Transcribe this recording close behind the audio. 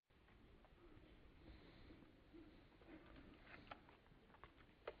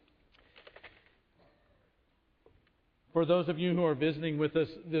For those of you who are visiting with us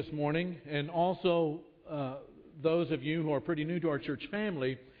this morning, and also those of you who are pretty new to our church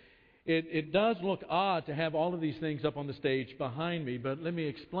family, it does look odd to have all of these things up on the stage behind me, but let me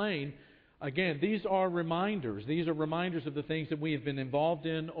explain. Again, these are reminders. These are reminders of the things that we have been involved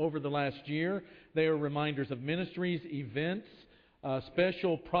in over the last year. They are reminders of ministries, events,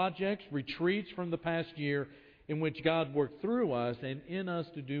 special projects, retreats from the past year in which God worked through us and in us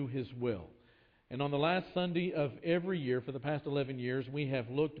to do His will. And on the last Sunday of every year for the past 11 years, we have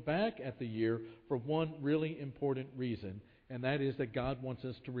looked back at the year for one really important reason, and that is that God wants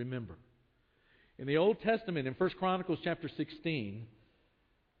us to remember. In the Old Testament, in 1 Chronicles chapter 16,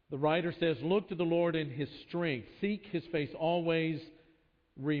 the writer says, "Look to the Lord in His strength. Seek His face always.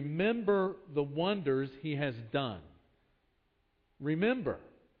 Remember the wonders He has done." Remember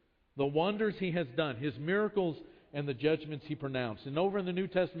the wonders He has done, His miracles and the judgments He pronounced. And over in the New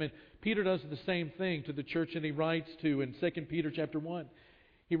Testament, Peter does the same thing to the church that he writes to in 2 Peter chapter 1.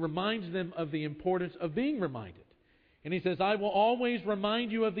 He reminds them of the importance of being reminded. And he says, "I will always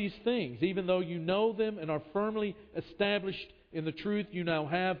remind you of these things, even though you know them and are firmly established in the truth you now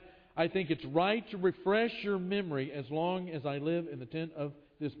have. I think it's right to refresh your memory as long as I live in the tent of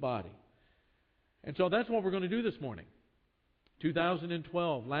this body." And so that's what we're going to do this morning.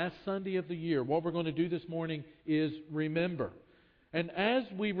 2012, last Sunday of the year, what we're going to do this morning is remember. And as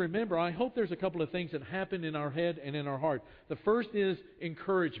we remember, I hope there's a couple of things that happen in our head and in our heart. The first is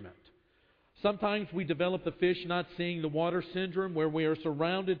encouragement. Sometimes we develop the fish not seeing the water syndrome, where we are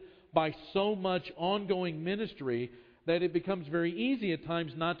surrounded by so much ongoing ministry that it becomes very easy at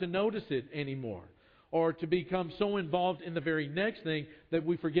times not to notice it anymore, or to become so involved in the very next thing that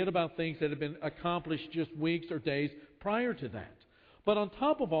we forget about things that have been accomplished just weeks or days prior to that. But on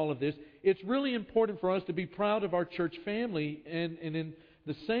top of all of this, it's really important for us to be proud of our church family, and in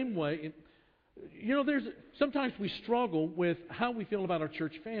the same way, sometimes we struggle with how we feel about our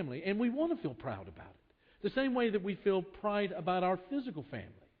church family, and we want to feel proud about it. The same way that we feel pride about our physical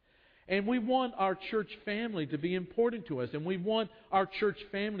family. And we want our church family to be important to us. And we want our church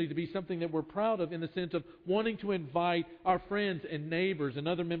family to be something that we're proud of, in the sense of wanting to invite our friends and neighbors and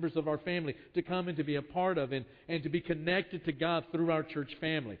other members of our family to come and to be a part of and to be connected to God through our church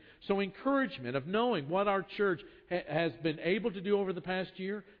family. So encouragement of knowing what our church has been able to do over the past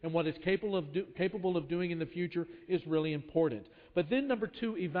year and what it's capable of doing in the future is really important. But then number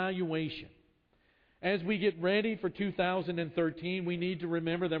two, evaluation. As we get ready for 2013, we need to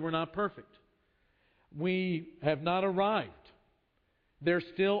remember that we're not perfect. We have not arrived. There's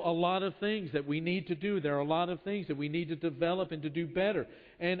still a lot of things that we need to do. There are a lot of things that we need to develop and to do better.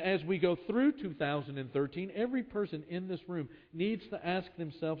 And as we go through 2013, every person in this room needs to ask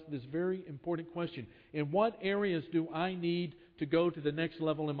themselves this very important question: in what areas do I need to go to the next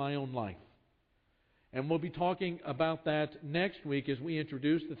level in my own life? And we'll be talking about that next week as we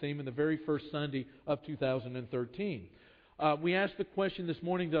introduce the theme in the very first Sunday of 2013. We asked the question this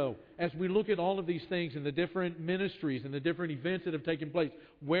morning, though, as we look at all of these things and the different ministries and the different events that have taken place,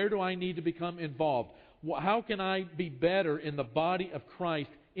 where do I need to become involved? How can I be better in the body of Christ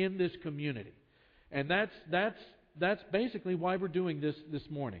in this community? And that's basically why we're doing this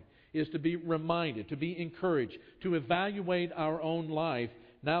morning, is to be reminded, to be encouraged, to evaluate our own life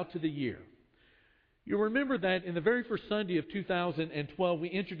now to the year. You'll remember that in the very first Sunday of 2012, we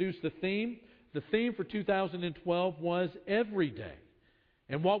introduced the theme. The theme for 2012 was every day.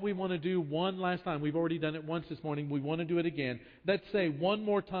 And what we want to do one last time, we've already done it once this morning, we want to do it again. Let's say one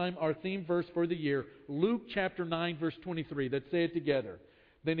more time our theme verse for the year, Luke chapter 9, verse 23. Let's say it together.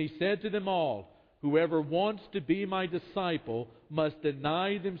 "Then He said to them all, whoever wants to be my disciple must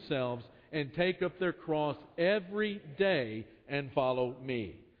deny themselves and take up their cross every day and follow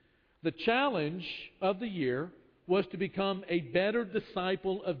me." The challenge of the year was to become a better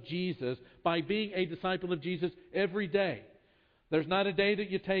disciple of Jesus by being a disciple of Jesus every day. There's not a day that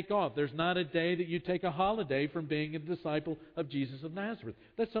you take off. There's not a day that you take a holiday from being a disciple of Jesus of Nazareth.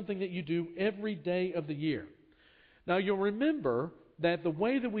 That's something that you do every day of the year. Now, you'll remember that the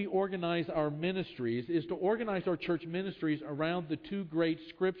way that we organize our ministries is to organize our church ministries around the two great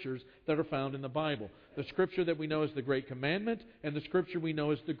scriptures that are found in the Bible. The scripture that we know as the Great Commandment, and the scripture we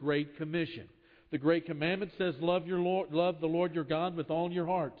know as the Great Commission. The Great Commandment says, love the Lord your God with all your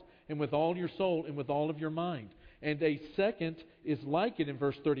heart, and with all your soul, and with all of your mind. And a second is like it in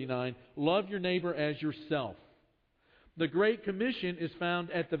verse 39, love your neighbor as yourself. The Great Commission is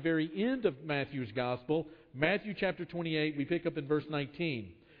found at the very end of Matthew's Gospel. Matthew chapter 28, we pick up in verse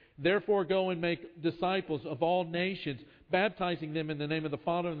 19. "Therefore go and make disciples of all nations, baptizing them in the name of the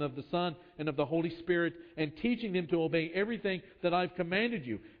Father and of the Son and of the Holy Spirit, and teaching them to obey everything that I've commanded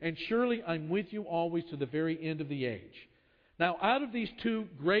you. And surely I'm with you always to the very end of the age." Now, out of these two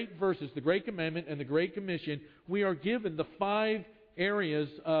great verses, the Great Commandment and the Great Commission, we are given the 5 areas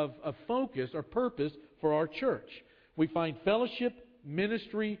of focus or purpose for our church. We find fellowship,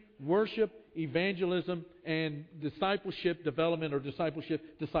 ministry, worship, evangelism, and discipleship development or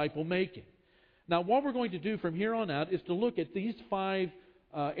disciple making. Now, what we're going to do from here on out is to look at these 5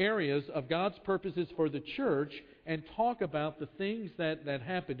 areas of God's purposes for the church and talk about the things that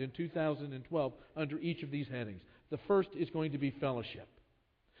happened in 2012 under each of these headings. The first is going to be fellowship.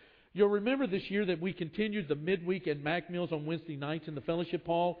 You'll remember this year that we continued the midweek and MAC meals on Wednesday nights in the fellowship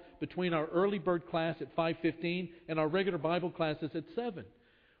hall between our early bird class at 5:15 and our regular Bible classes at 7.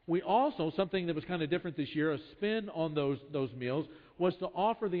 We also, something that was kind of different this year, a spin on those meals, was to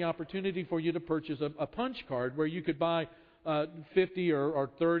offer the opportunity for you to purchase a punch card where you could buy 50 or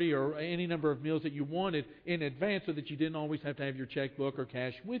 30 or any number of meals that you wanted in advance so that you didn't always have to have your checkbook or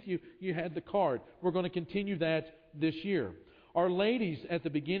cash with you. You had the card. We're going to continue that this year. Our ladies at the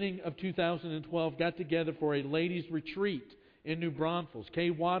beginning of 2012 got together for a ladies' retreat in New Braunfels.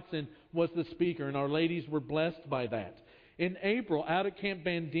 Kay Watson was the speaker, and our ladies were blessed by that. In April, out at Camp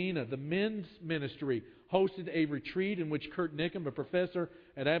Bandina, the men's ministry hosted a retreat in which Kurt Nickham, a professor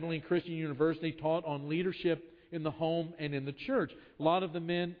at Abilene Christian University, taught on leadership in the home and in the church. A lot of the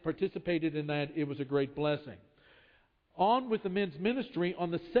men participated in that. It was a great blessing. On with the men's ministry,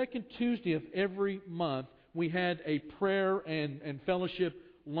 on the second Tuesday of every month, we had a prayer and fellowship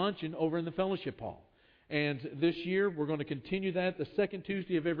luncheon over in the fellowship hall. And this year, we're going to continue that the second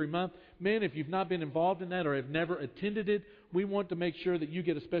Tuesday of every month. Men, if you've not been involved in that or have never attended it, we want to make sure that you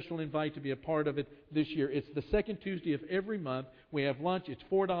get a special invite to be a part of it this year. It's the second Tuesday of every month. We have lunch. It's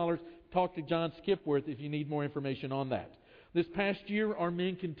 $4. Talk to John Skipworth if you need more information on that. This past year, our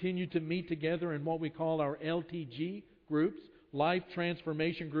men continued to meet together in what we call our LTG groups, Life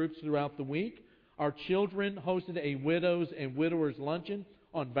Transformation Groups, throughout the week. Our children hosted a Widows and Widowers Luncheon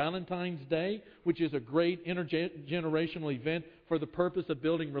on Valentine's Day, which is a great intergenerational event for the purpose of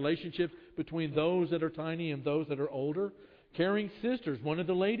building relationships between those that are tiny and those that are older. Caring Sisters, one of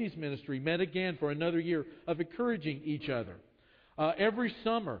the ladies' ministry, met again for another year of encouraging each other. Every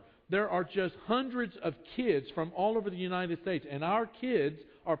summer, there are just hundreds of kids from all over the United States, and our kids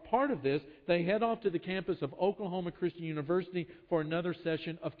are part of this. They head off to the campus of Oklahoma Christian University for another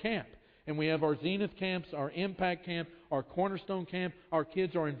session of camp. And we have our Zenith camps, our Impact camp, our Cornerstone camp. Our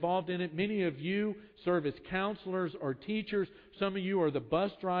kids are involved in it. Many of you serve as counselors or teachers. Some of you are the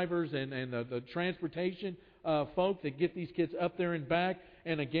bus drivers and the transportation folk that get these kids up there and back.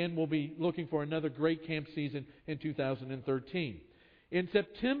 And again, we'll be looking for another great camp season in 2013. In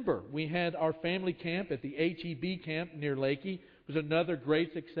September, we had our family camp at the HEB camp near Lakey. It was another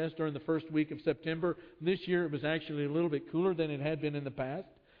great success during the first week of September. This year, it was actually a little bit cooler than it had been in the past.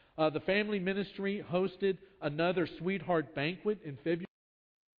 The family ministry hosted another Sweetheart Banquet in February.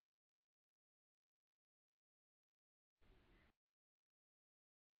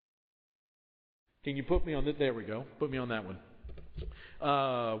 Can you put me on that? There we go. Put me on that one.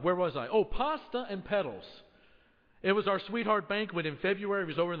 Where was I? Oh, Pasta and Petals. It was our Sweetheart Banquet in February. It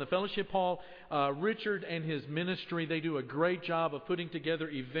was over in the fellowship hall. Richard and his ministry, they do a great job of putting together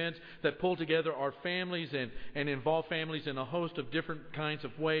events that pull together our families and involve families in a host of different kinds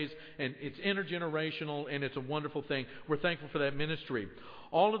of ways. And it's intergenerational, and it's a wonderful thing. We're thankful for that ministry.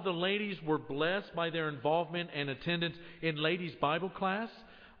 All of the ladies were blessed by their involvement and attendance in ladies' Bible class.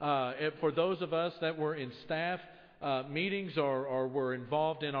 For those of us that were in staff meetings or were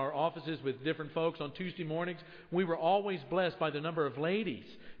involved in our offices with different folks on Tuesday mornings, we were always blessed by the number of ladies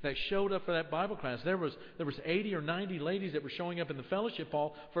that showed up for that Bible class. There was 80 or 90 ladies that were showing up in the fellowship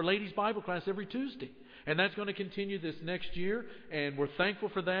hall for ladies' Bible class every Tuesday. And that's going to continue this next year, and we're thankful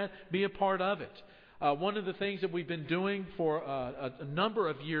for that. Be a part of it. One of the things that we've been doing for a number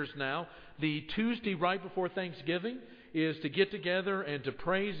of years now, the Tuesday right before Thanksgiving, is to get together and to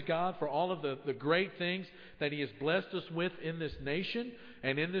praise God for all of the great things that He has blessed us with in this nation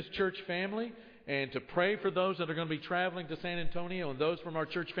and in this church family, and to pray for those that are going to be traveling to San Antonio and those from our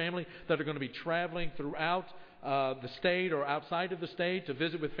church family that are going to be traveling throughout the state or outside of the state to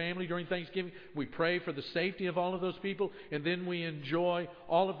visit with family during Thanksgiving. We pray for the safety of all of those people, and then we enjoy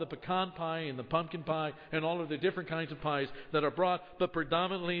all of the pecan pie and the pumpkin pie and all of the different kinds of pies that are brought, but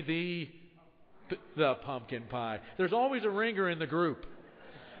predominantly the pumpkin pie. There's always a ringer in the group.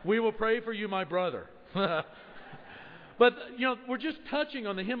 We will pray for you, my brother. But, we're just touching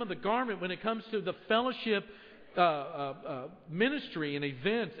on the hem of the garment when it comes to the fellowship ministry and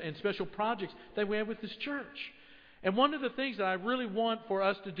events and special projects that we have with this church. And one of the things that I really want for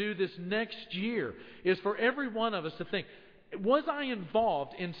us to do this next year is for every one of us to think, was I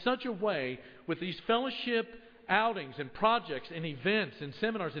involved in such a way with these fellowship outings and projects and events and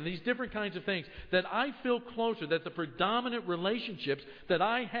seminars and these different kinds of things that I feel closer, that the predominant relationships that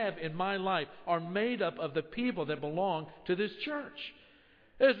I have in my life are made up of the people that belong to this church?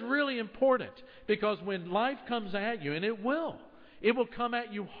 It's really important, because when life comes at you, and it will come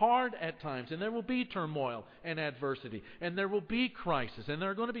at you hard at times, and there will be turmoil and adversity, and there will be crisis, and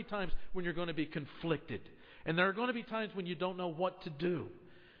there are going to be times when you're going to be conflicted, and there are going to be times when you don't know what to do.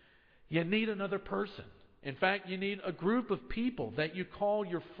 You need another person. In fact, you need a group of people that you call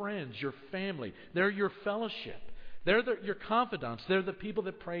your friends, your family. They're your fellowship. They're your confidants. They're the people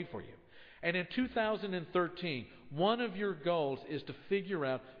that pray for you. And in 2013, one of your goals is to figure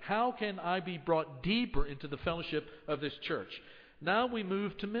out, how can I be brought deeper into the fellowship of this church? Now we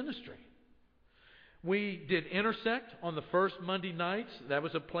move to ministry. We did Intersect on the first Monday nights. That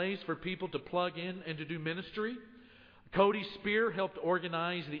was a place for people to plug in and to do ministry. Cody Spear helped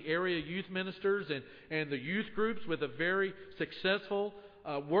organize the area youth ministers and the youth groups with a very successful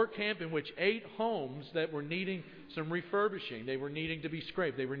work camp in which 8 homes that were needing some refurbishing. They were needing to be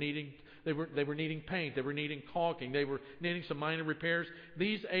scraped. They were needing paint. They were needing caulking. They were needing some minor repairs.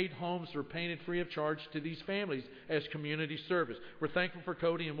 These 8 homes were painted free of charge to these families as community service. We're thankful for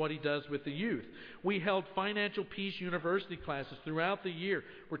Cody and what he does with the youth. We held Financial Peace University classes throughout the year.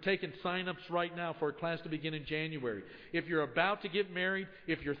 We're taking sign-ups right now for a class to begin in January. If you're about to get married,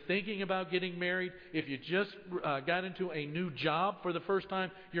 if you're thinking about getting married, if you just got into a new job for the first time,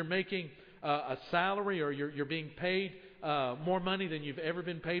 you're making a salary, or you're being paid more money than you've ever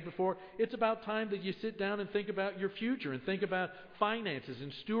been paid before, it's about time that you sit down and think about your future and think about finances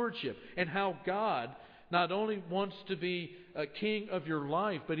and stewardship, and how God not only wants to be a king of your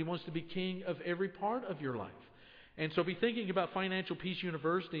life, but He wants to be king of every part of your life. And so be thinking about Financial Peace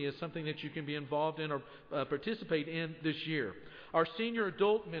University as something that you can be involved in or participate in this year. Our senior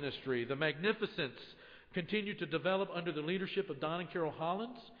adult ministry, the Magnificents, continue to develop under the leadership of Don and Carol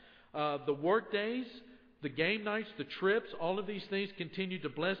Hollins. The work days, the game nights, the trips, all of these things continue to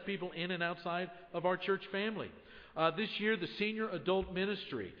bless people in and outside of our church family. This year, the Senior Adult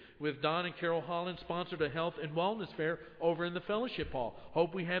Ministry with Don and Carol Holland sponsored a health and wellness fair over in the fellowship hall.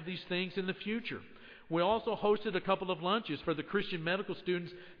 Hope we have these things in the future. We also hosted a couple of lunches for the Christian medical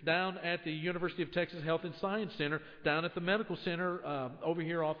students down at the University of Texas Health and Science Center, down at the medical center over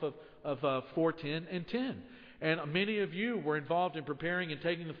here off of 410 and 10. And many of you were involved in preparing and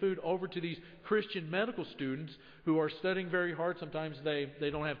taking the food over to these Christian medical students who are studying very hard. Sometimes they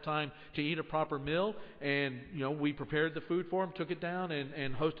don't have time to eat a proper meal. And, we prepared the food for them, took it down,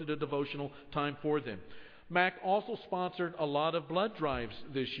 and hosted a devotional time for them. MAC also sponsored a lot of blood drives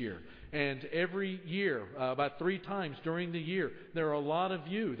this year. And every year, about 3 times during the year, there are a lot of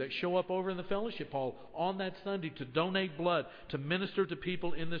you that show up over in the fellowship hall on that Sunday to donate blood, to minister to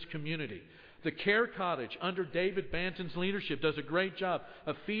people in this community. The Care Cottage, under David Banton's leadership, does a great job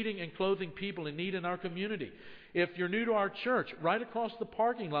of feeding and clothing people in need in our community. If you're new to our church, right across the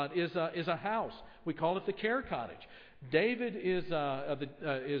parking lot is a house. We call it the Care Cottage. David is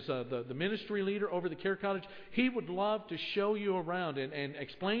the ministry leader over the Care Cottage. He would love to show you around and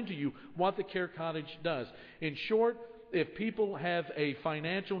explain to you what the Care Cottage does. In short, if people have a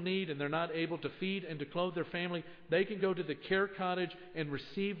financial need and they're not able to feed and to clothe their family, they can go to the Care Cottage and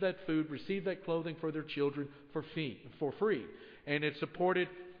receive that food, receive that clothing for their children for free. And it's supported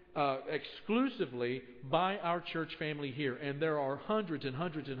exclusively by our church family here. And there are hundreds and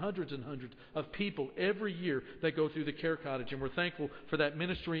hundreds and hundreds and hundreds of people every year that go through the Care Cottage. And we're thankful for that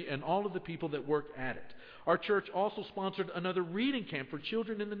ministry and all of the people that work at it. Our church also sponsored another reading camp for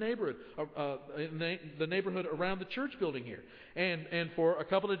children in the neighborhood, the neighborhood around the church building here. And for a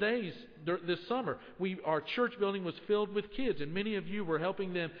couple of days this summer, our church building was filled with kids, and many of you were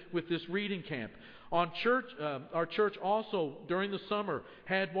helping them with this reading camp. Our church also, during the summer,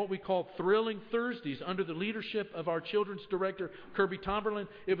 had what we call Thrilling Thursdays under the leadership of our children's director, Kirby Tomberlin.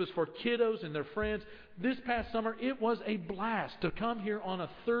 It was for kiddos and their friends. This past summer, it was a blast to come here on a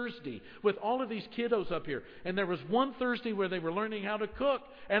Thursday with all of these kiddos up here. And there was one Thursday where they were learning how to cook,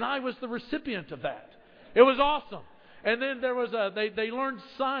 and I was the recipient of that. It was awesome. And then there was they learned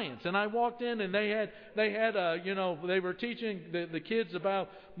science, and I walked in and they were teaching the kids about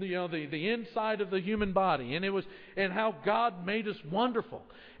the inside of the human body, and how God made us wonderful.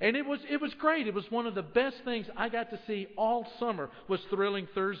 And it was great. It was one of the best things I got to see all summer was Thrilling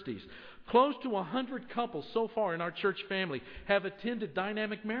Thursdays. Close to 100 couples so far in our church family have attended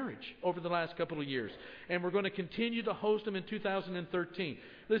Dynamic Marriage over the last couple of years. And we're going to continue to host them in 2013.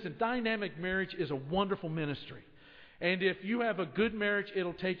 Listen, Dynamic Marriage is a wonderful ministry. And if you have a good marriage,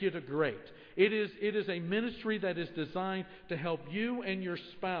 it'll take you to great. It is a ministry that is designed to help you and your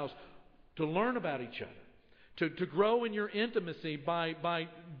spouse to learn about each other, to grow in your intimacy by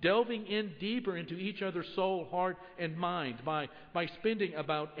delving in deeper into each other's soul, heart, and mind, by spending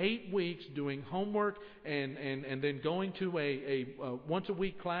about 8 weeks doing homework and then going to a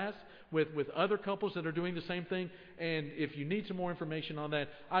once-a-week class with other couples that are doing the same thing. And if you need some more information on that,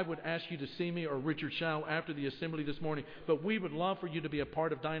 I would ask you to see me or Richard Shaw after the assembly this morning. But we would love for you to be a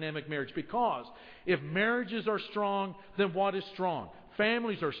part of Dynamic Marriage, because if marriages are strong, then what is strong?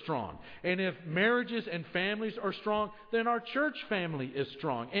 Families are strong. And if marriages and families are strong, then our church family is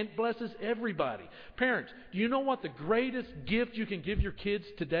strong and blesses everybody. Parents, do you know what the greatest gift you can give your kids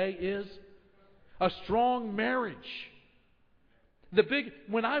today is? A strong marriage.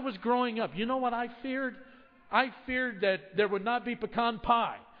 When I was growing up, you know what I feared? I feared that there would not be pecan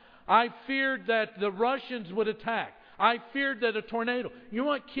pie. I feared that the Russians would attack. I feared that a tornado. You know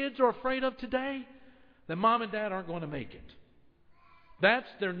what kids are afraid of today? That mom and dad aren't going to make it. That's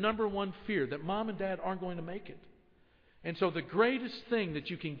their number one fear, that mom and dad aren't going to make it. And so the greatest thing that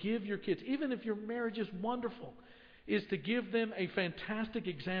you can give your kids, even if your marriage is wonderful, is to give them a fantastic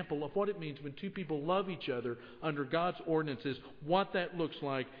example of what it means when two people love each other under God's ordinances, what that looks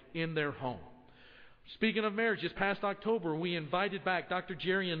like in their home. Speaking of marriage, this past October, we invited back Dr.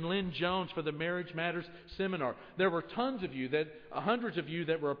 Jerry and Lynn Jones for the Marriage Matters Seminar. There were hundreds of you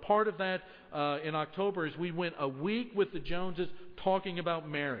that were a part of that in October, as we went a week with the Joneses talking about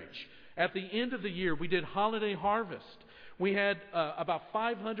marriage. At the end of the year, we did Holiday Harvest. We had about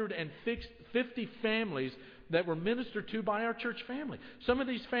 550 families that were ministered to by our church family. Some of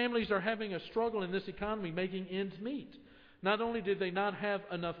these families are having a struggle in this economy making ends meet. Not only did they not have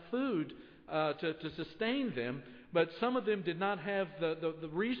enough food to sustain them, but some of them did not have the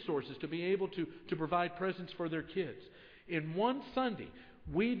resources to be able to provide presents for their kids. In one Sunday,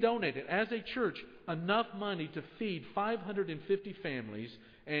 we donated, as a church, enough money to feed 550 families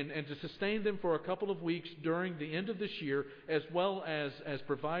and to sustain them for a couple of weeks during the end of this year, as well as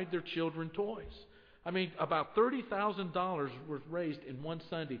provide their children toys. I mean, about $30,000 was raised in one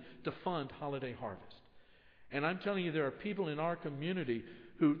Sunday to fund Holiday Harvest. And I'm telling you, there are people in our community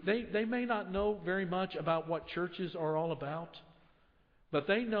who they may not know very much about what churches are all about, but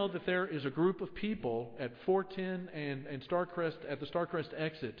they know that there is a group of people at 410 and Starcrest, at the Starcrest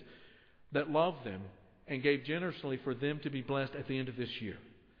exit, that love them and gave generously for them to be blessed at the end of this year.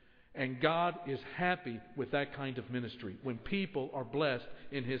 And God is happy with that kind of ministry, when people are blessed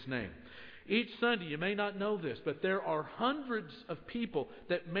in His name. Each Sunday, you may not know this, but there are hundreds of people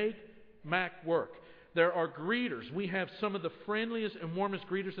that make MAC work. There are greeters. We have some of the friendliest and warmest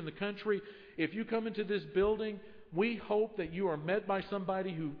greeters in the country. If you come into this building, we hope that you are met by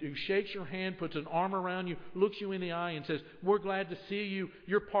somebody who shakes your hand, puts an arm around you, looks you in the eye and says, "We're glad to see you.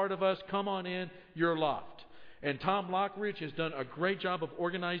 You're part of us. Come on in. You're loved." And Tom Lockridge has done a great job of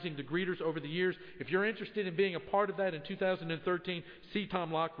organizing the greeters over the years. If you're interested in being a part of that in 2013, see Tom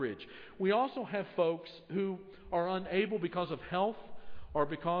Lockridge. We also have folks who are unable because of health or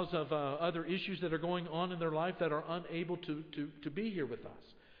because of other issues that are going on in their life, that are unable to be here with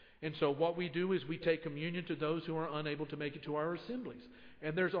us. And so what we do is we take communion to those who are unable to make it to our assemblies.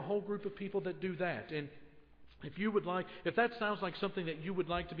 And there's a whole group of people that do that. And if that sounds like something that you would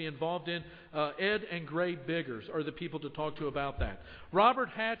like to be involved in, Ed and Gray Biggers are the people to talk to about that. Robert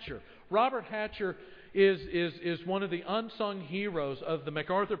Hatcher is one of the unsung heroes of the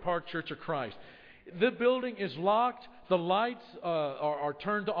MacArthur Park Church of Christ. The building is locked. The lights are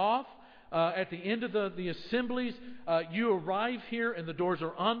turned off. At the end of the assemblies, you arrive here and the doors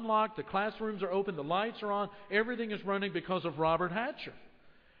are unlocked. The classrooms are open. The lights are on. Everything is running because of Robert Hatcher.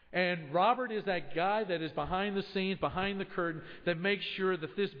 And Robert is that guy that is behind the scenes, behind the curtain, that makes sure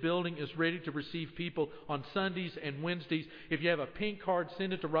that this building is ready to receive people on Sundays and Wednesdays. If you have a pink card,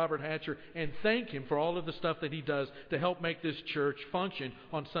 send it to Robert Hatcher and thank him for all of the stuff that he does to help make this church function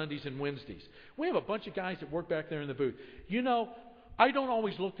on Sundays and Wednesdays. We have a bunch of guys that work back there in the booth. You know, I don't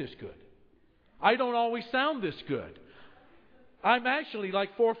always look this good. I don't always sound this good. I'm actually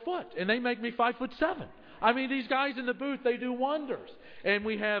like 4 foot, and they make me 5'7". I mean, these guys in the booth, they do wonders. And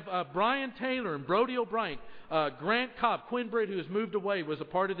we have Brian Taylor and Brody O'Brien, Grant Cobb, Quinn Britt, who has moved away, was a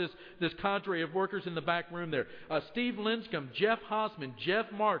part of this cadre of workers in the back room there. Steve Linscomb, Jeff Hosman, Jeff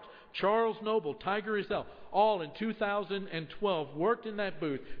Marks, Charles Noble, Tiger Isell, all in 2012 worked in that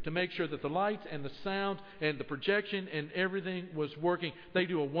booth to make sure that the lights and the sound and the projection and everything was working. They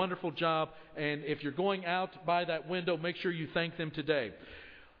do a wonderful job. And if you're going out by that window, make sure you thank them today.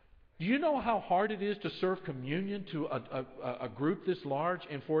 Do you know how hard it is to serve communion to a group this large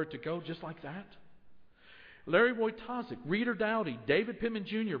and for it to go just like that? Larry Wojtaszek, Reader Dowdy, David Pittman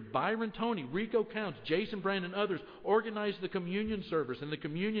Jr., Byron Toney, Rico Counts, Jason Brand, and others organize the communion service and the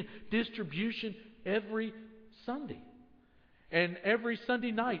communion distribution every Sunday. And every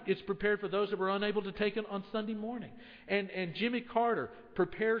Sunday night, it's prepared for those that were unable to take it on Sunday morning. And Jimmy Carter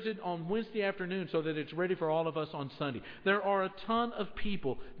prepares it on Wednesday afternoon so that it's ready for all of us on Sunday. There are a ton of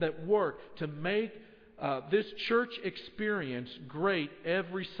people that work to make this church experience great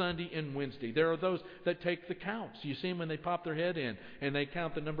every Sunday and Wednesday. There are those that take the counts. You see them when they pop their head in and they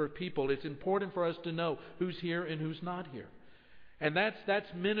count the number of people. It's important for us to know who's here and who's not here. And that's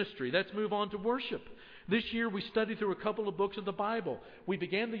ministry. Let's move on to worship. This year we studied through a couple of books of the Bible. We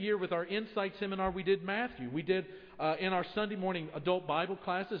began the year with our Insight Seminar. We did Matthew. We did in our Sunday morning adult Bible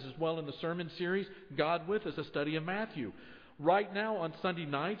classes as well in the sermon series, God With Us, a study of Matthew. Right now on Sunday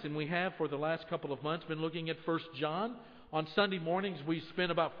nights, and we have for the last couple of months been looking at 1 John. On Sunday mornings we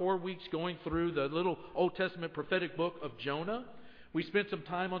spent about 4 weeks going through the little Old Testament prophetic book of Jonah. We spent some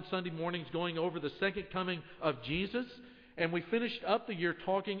time on Sunday mornings going over the second coming of Jesus. And we finished up the year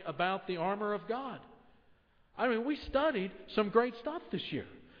talking about the armor of God. I mean, we studied some great stuff this year.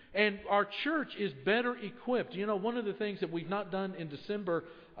 And our church is better equipped. You know, one of the things that we've not done in December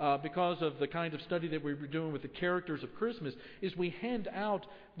because of the kind of study that we were doing with the characters of Christmas is we hand out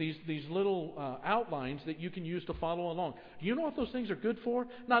these little outlines that you can use to follow along. Do you know what those things are good for?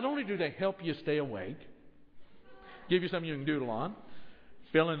 Not only do they help you stay awake, give you something you can doodle on,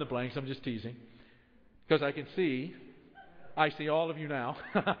 fill in the blanks, I'm just teasing, because I see all of you now.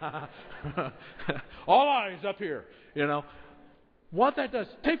 All eyes up here, you know. What that does,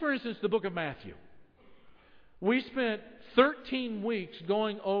 take for instance the book of Matthew. We spent 13 weeks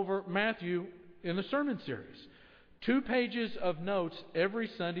going over Matthew in the sermon series. 2 pages of notes every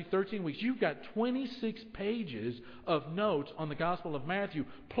Sunday, 13 weeks. You've got 26 pages of notes on the Gospel of Matthew,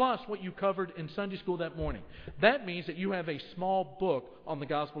 plus what you covered in Sunday school that morning. That means that you have a small book on the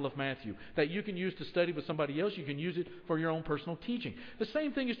Gospel of Matthew that you can use to study with somebody else. You can use it for your own personal teaching. The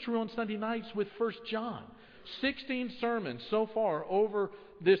same thing is true on Sunday nights with 1 John. 16 sermons so far over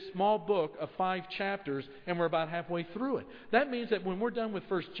this small book of 5 chapters, and we're about halfway through it. That means that when we're done with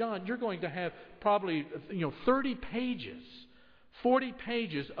 1 John, you're going to have probably 30 pages, 40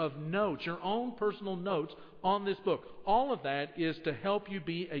 pages of notes, your own personal notes on this book. All of that is to help you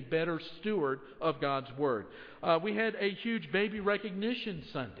be a better steward of God's Word. We had a huge baby recognition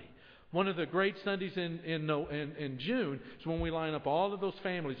Sunday. One of the great Sundays in June is when we line up all of those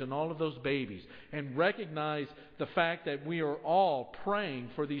families and all of those babies and recognize the fact that we are all praying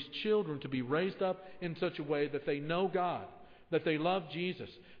for these children to be raised up in such a way that they know God, that they love Jesus,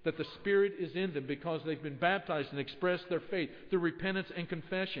 that the Spirit is in them because they've been baptized and expressed their faith through repentance and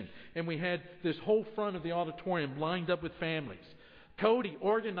confession. And we had this whole front of the auditorium lined up with families. Cody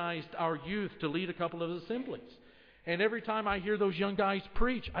organized our youth to lead a couple of assemblies. And every time I hear those young guys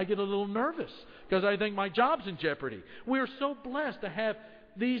preach, I get a little nervous because I think my job's in jeopardy. We are so blessed to have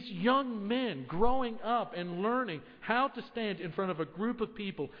these young men growing up and learning how to stand in front of a group of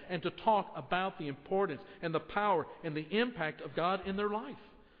people and to talk about the importance and the power and the impact of God in their life.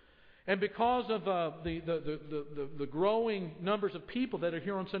 And because of the growing numbers of people that are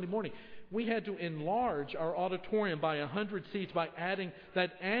here on Sunday morning, we had to enlarge our auditorium by 100 seats by adding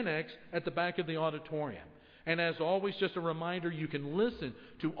that annex at the back of the auditorium. And as always, just a reminder, you can listen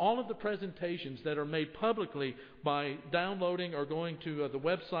to all of the presentations that are made publicly by downloading or going to the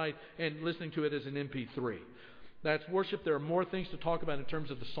website and listening to it as an MP3. That's worship. There are more things to talk about in terms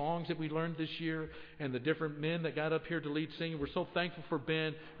of the songs that we learned this year and the different men that got up here to lead singing. We're so thankful for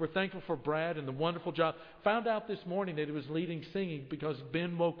Ben. We're thankful for Brad and the wonderful job. Found out this morning that he was leading singing because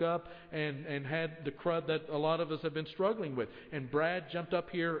Ben woke up and had the crud that a lot of us have been struggling with. And Brad jumped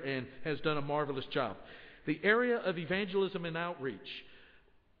up here and has done a marvelous job. The area of evangelism and outreach.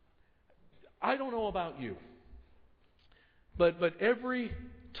 I don't know about you, but every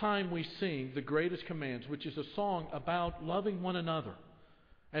time we sing the greatest commands, which is a song about loving one another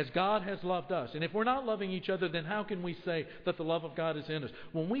as God has loved us. And if we're not loving each other, then how can we say that the love of God is in us?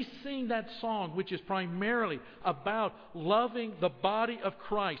 When we sing that song, which is primarily about loving the body of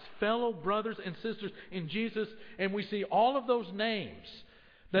Christ, fellow brothers and sisters in Jesus, and we see all of those names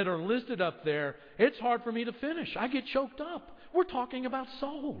that are listed up there, it's hard for me to finish. I get choked up. We're talking about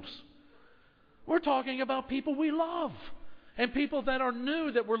souls. We're talking about people we love. And people that are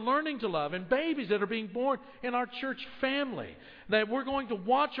new that we're learning to love. And babies that are being born in our church family. That we're going to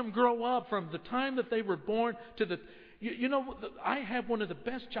watch them grow up from the time that they were born to the... I have one of the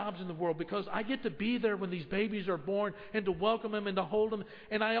best jobs in the world because I get to be there when these babies are born and to welcome them and to hold them.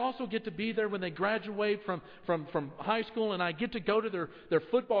 And I also get to be there when they graduate from high school, and I get to go to their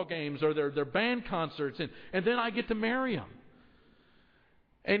football games or their band concerts, and then I get to marry them.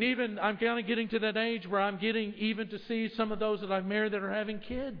 And even I'm kind of getting to that age where I'm getting even to see some of those that I've married that are having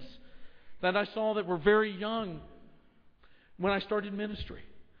kids that I saw that were very young when I started ministry.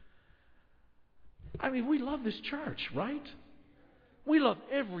 I mean, we love this church, right? We love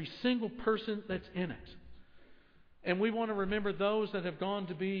every single person that's in it. And we want to remember those that have gone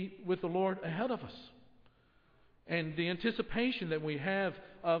to be with the Lord ahead of us. And the anticipation that we have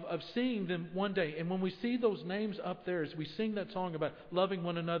of seeing them one day. And when we see those names up there as we sing that song about loving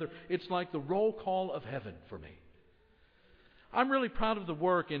one another, it's like the roll call of heaven for me. I'm really proud of the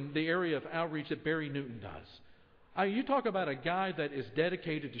work in the area of outreach that Barry Newton does. You talk about a guy that is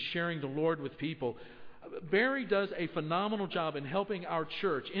dedicated to sharing the Lord with people. Barry does a phenomenal job in helping our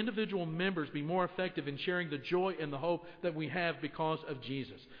church, individual members, be more effective in sharing the joy and the hope that we have because of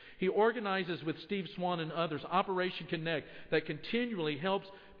Jesus. He organizes with Steve Swan and others Operation Connect that continually helps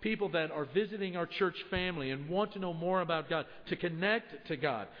people that are visiting our church family and want to know more about God to connect to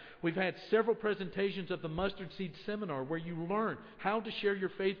God. We've had several presentations of the Mustard Seed Seminar where you learn how to share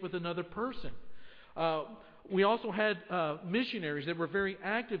your faith with another person. We also had missionaries that were very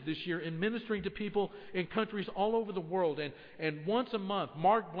active this year in ministering to people in countries all over the world. And once a month,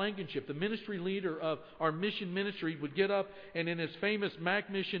 Mark Blankenship, the ministry leader of our mission ministry, would get up and in his famous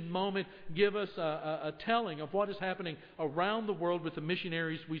Mac Mission moment give us a telling of what is happening around the world with the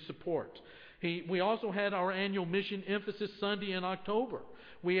missionaries we support. We also had our annual Mission Emphasis Sunday in October.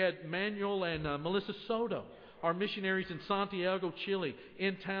 We had Manuel and Melissa Soto, our missionaries in Santiago, Chile,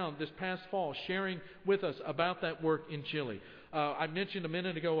 in town this past fall, sharing with us about that work in Chile. I mentioned a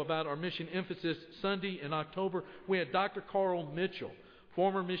minute ago about our Mission Emphasis Sunday in October. We had Dr. Carl Mitchell,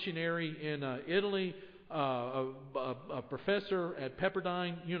 former missionary in Italy, a professor at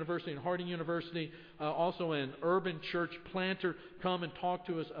Pepperdine University and Harding University, also an urban church planter, come and talk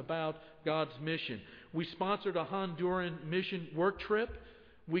to us about God's mission. We sponsored a Honduran mission work trip.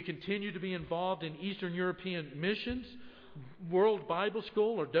 We continue to be involved in Eastern European missions. World Bible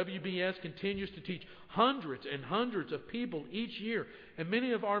School, or WBS, continues to teach hundreds and hundreds of people each year. And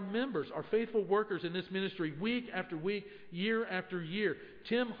many of our members are faithful workers in this ministry week after week, year after year.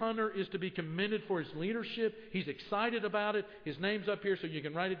 Tim Hunter is to be commended for his leadership. He's excited about it. His name's up here so you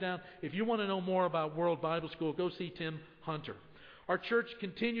can write it down. If you want to know more about World Bible School, go see Tim Hunter. Our church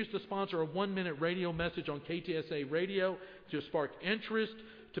continues to sponsor a 1-minute radio message on KTSA Radio to spark interest,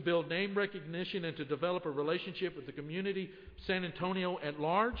 to build name recognition, and to develop a relationship with the community, San Antonio at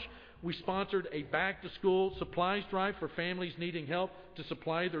large. We sponsored a back-to-school supplies drive for families needing help to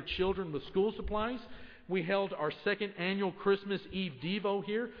supply their children with school supplies. We held our second annual Christmas Eve Devo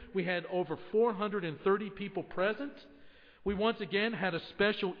here. We had over 430 people present. We once again had a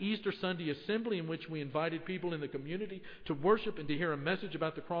special Easter Sunday assembly in which we invited people in the community to worship and to hear a message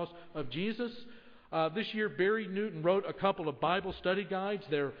about the cross of Jesus. This year, Barry Newton wrote a couple of Bible study guides.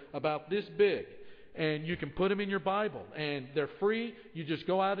 They're about this big, and you can put them in your Bible, and they're free. You just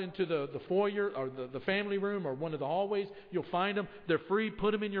go out into the foyer or the family room or one of the hallways. You'll find them. They're free.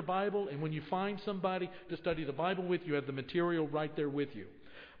 Put them in your Bible, and when you find somebody to study the Bible with, you have the material right there with you.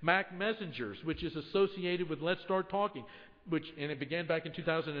 Mac Messengers, which is associated with Let's Start Talking, and it began back in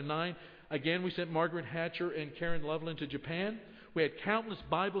 2009. Again, we sent Margaret Hatcher and Karen Loveland to Japan. We had countless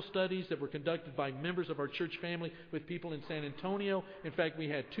Bible studies that were conducted by members of our church family with people in San Antonio. In fact, we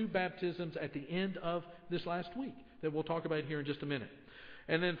had 2 baptisms at the end of this last week that we'll talk about here in just a minute.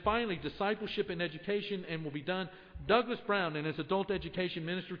 And then finally, discipleship and education, and will be done. Douglas Brown and his adult education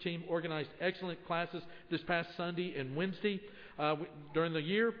ministry team organized excellent classes this past Sunday and Wednesday during the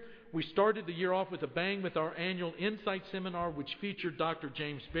year. We started the year off with a bang with our annual Insight Seminar, which featured Dr.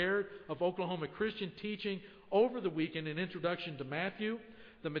 James Baird of Oklahoma Christian teaching over the weekend an introduction to Matthew.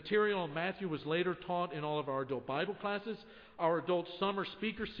 The material on Matthew was later taught in all of our adult Bible classes. Our adult summer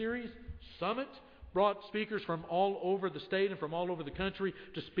speaker series, Summit, brought speakers from all over the state and from all over the country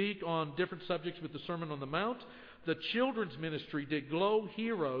to speak on different subjects with the Sermon on the Mount. The children's ministry did Glow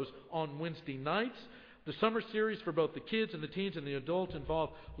Heroes on Wednesday nights. The summer series for both the kids and the teens and the adults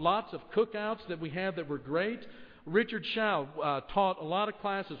involved lots of cookouts that we had that were great. Richard Shaw taught a lot of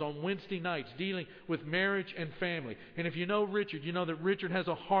classes on Wednesday nights dealing with marriage and family. And if you know Richard, you know that Richard has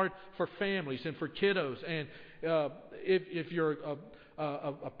a heart for families and for kiddos. And if you're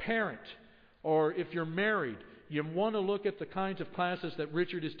a parent or if you're married, you want to look at the kinds of classes that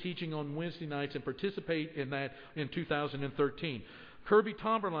Richard is teaching on Wednesday nights and participate in that in 2013. Kirby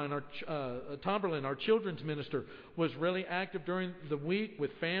Tomberlin, our children's minister, was really active during the week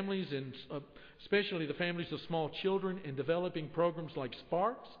with families, and especially the families of small children, in developing programs like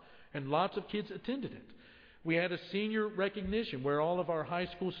Sparks, and lots of kids attended it. We had a senior recognition where all of our high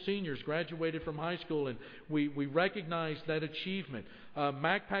school seniors graduated from high school, and we recognized that achievement.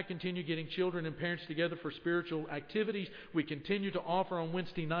 MacPac continued getting children and parents together for spiritual activities. We continue to offer on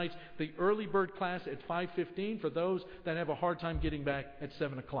Wednesday nights the early bird class at 5:15 for those that have a hard time getting back at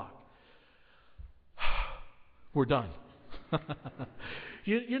 7 o'clock. We're done.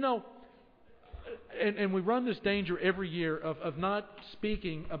 You know, and we run this danger every year of not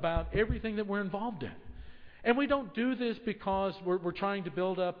speaking about everything that we're involved in. And we don't do this because we're trying to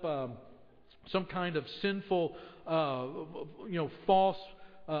build up some kind of sinful, false,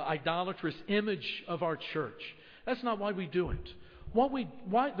 idolatrous image of our church. That's not why we do it.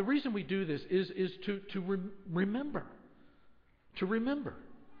 The reason we do this is to remember. To remember.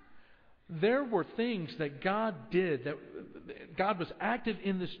 There were things that God did, that God was active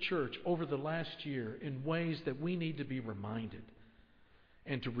in this church over the last year in ways that we need to be reminded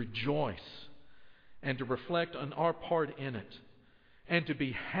and to rejoice and to reflect on our part in it, and to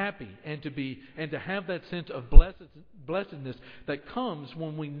be happy, and to have that sense of blessedness that comes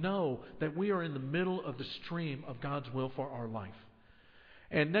when we know that we are in the middle of the stream of God's will for our life.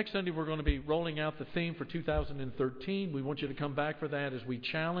 And next Sunday we're going to be rolling out the theme for 2013. We want you to come back for that as we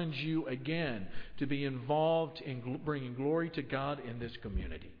challenge you again to be involved in bringing glory to God in this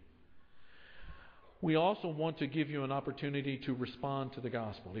community. We also want to give you an opportunity to respond to the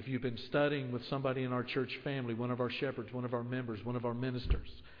gospel. If you've been studying with somebody in our church family, one of our shepherds, one of our members, one of our ministers,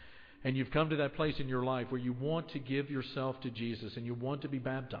 and you've come to that place in your life where you want to give yourself to Jesus and you want to be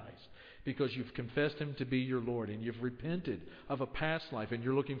baptized because you've confessed Him to be your Lord and you've repented of a past life and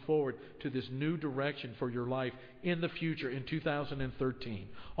you're looking forward to this new direction for your life in the future in 2013,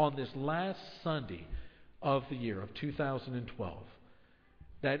 on this last Sunday of the year of 2012,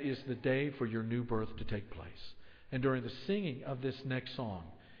 that is the day for your new birth to take place. And during the singing of this next song,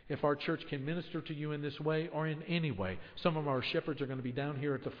 if our church can minister to you in this way or in any way, some of our shepherds are going to be down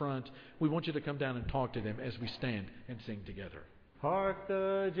here at the front. We want you to come down and talk to them as we stand and sing together. Hark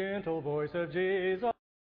the gentle voice of Jesus.